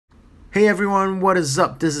Hey everyone, what is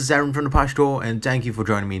up? This is Aaron from the Pach and thank you for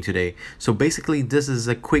joining me today. So basically this is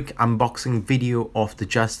a quick unboxing video of the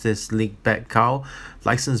Justice League Bat Cowl,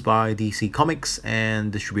 licensed by DC Comics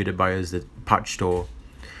and distributed by us, the Pach Store.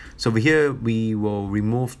 So over here we will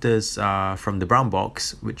remove this from the brown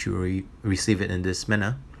box, which you receive it in this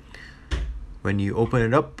manner. When you open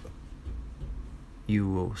it up, you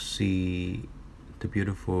will see the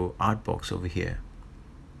beautiful art box over here.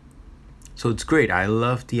 So it's great. I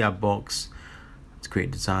love the art box. It's great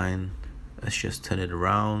design. Let's just turn it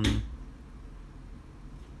around.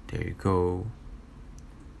 There you go.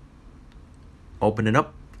 Open it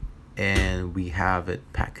up and we have it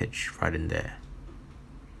packaged right in there.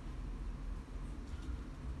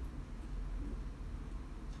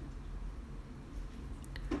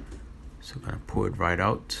 So I'm gonna pull it right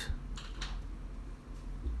out.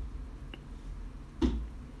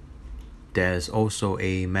 There's also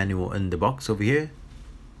a manual in the box over here.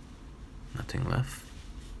 Nothing left.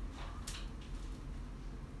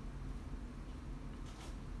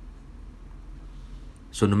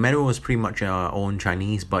 So the manual is pretty much all in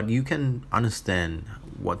Chinese, but you can understand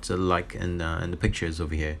what's it like in the pictures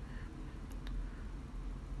over here.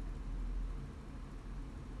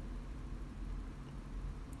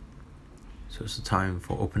 So it's the time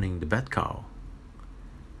for opening the bat cowl.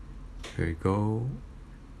 Here you go.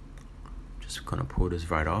 Just gonna pull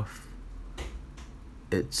this right off.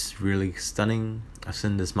 It's really stunning. I've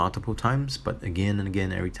seen this multiple times, but again and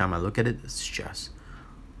again, every time I look at it, it's just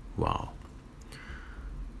wow.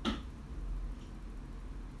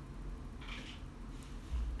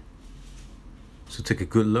 So take a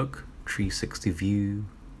good look, 360 view.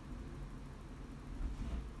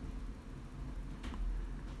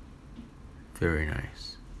 Very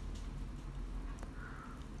nice.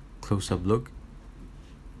 Close-up look.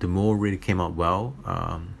 The mold really came out well,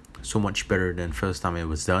 so much better than first time it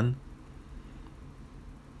was done.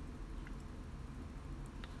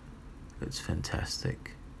 It's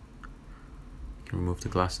fantastic. You can remove the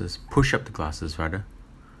glasses, push up the glasses rather.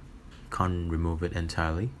 Can't remove it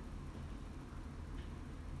entirely.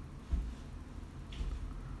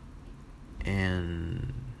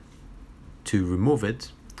 And to remove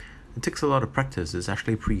it, it takes a lot of practice. It's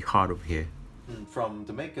actually pretty hard over here. From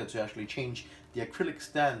the maker to actually change the acrylic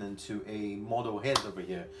stand into a model head over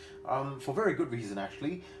here, for very good reason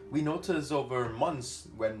actually. We noticed over months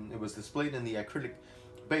when it was displayed in the acrylic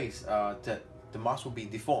base that the mask will be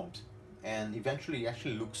deformed and eventually it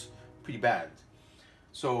actually looks pretty bad.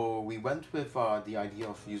 So we went with the idea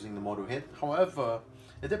of using the model head. However,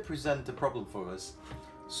 it did present a problem for us.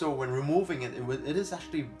 So when removing it, it is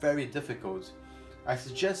actually very difficult. I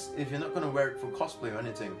suggest if you're not going to wear it for cosplay or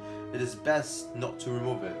anything, it is best not to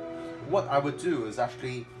remove it. What I would do is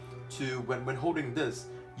actually when holding this,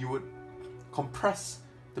 you would compress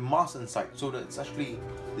the mask inside so that it's actually,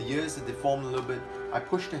 the ears are deformed a little bit. I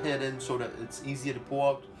push the head in so that it's easier to pull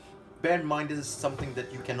out. Bear in mind, this is something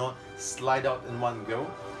that you cannot slide out in one go.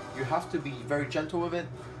 You have to be very gentle with it.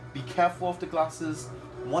 Be careful of the glasses.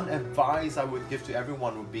 One advice I would give to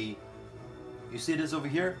everyone would be, you see this over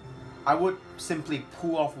here? I would simply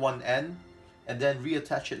pull off one end and then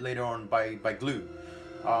reattach it later on by glue,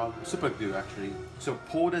 super glue actually. So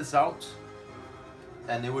pull this out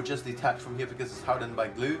and it will just detach from here because it's hardened by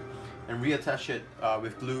glue, and reattach it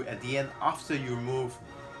with glue at the end after you remove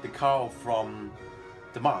the cowl from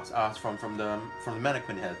the mask, from the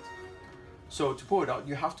mannequin head. So to pull it out,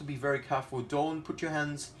 you have to be very careful. Don't put your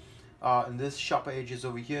hands in this sharper edges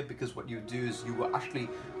over here, because what you do is you will actually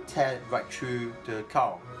tear it right through the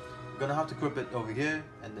cowl. You're gonna have to grip it over here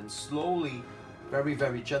and then slowly,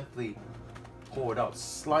 very gently pull it out,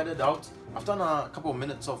 slide it out. I've done a couple of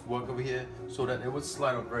minutes of work over here so that it would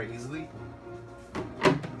slide out very easily.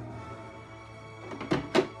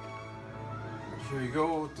 Here you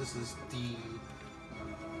go. This is the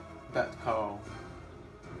bat cowl,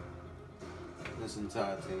 this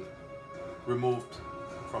entirety removed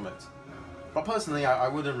from it. But personally, I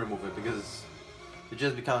wouldn't remove it because it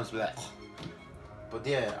just becomes black. But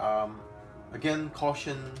yeah, again,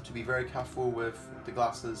 caution to be very careful with the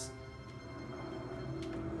glasses.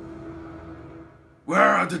 Where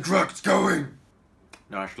are the drugs going?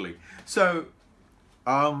 No, actually. So,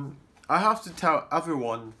 I have to tell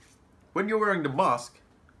everyone, when you're wearing the mask,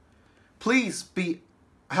 please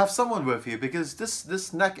have someone with you, because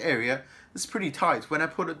this neck area is pretty tight. When I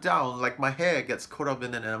put it down, like my hair gets caught up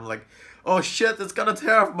in it and I'm like, oh shit, it's gonna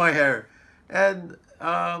tear off my hair. And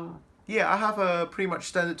yeah, I have a pretty much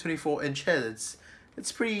standard 24-inch head.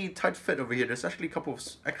 It's pretty tight fit over here. There's actually a couple of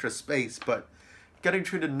extra space, but getting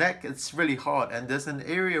through the neck, it's really hard. And there's an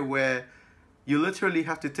area where you literally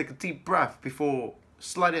have to take a deep breath before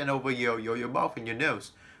slide it over your mouth and your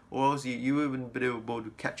nose, or else you wouldn't be able to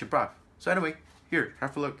catch your breath. So anyway, here,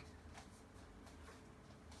 have a look.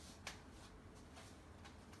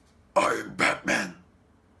 I'm Batman.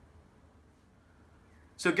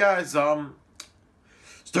 So guys,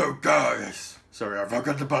 sorry, I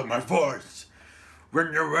forgot about my voice.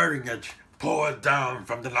 When you're wearing it, pull it down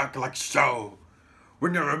from the neck like so.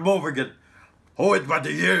 When you're removing it, hold it by the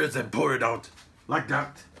ears and pull it out. Like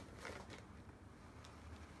that.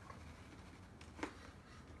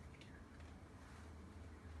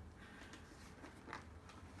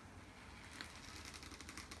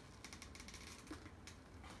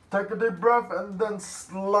 take a deep breath and then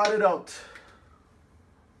slide it out.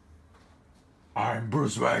 I'm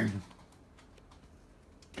Bruce Wayne.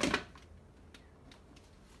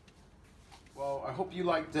 Well, I hope you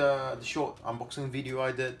liked the short unboxing video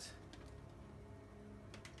I did.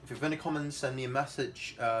 If you have any comments, send me a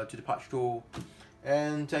message to the Pach tool.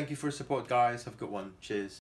 And thank you for your support, guys. Have a good one. Cheers.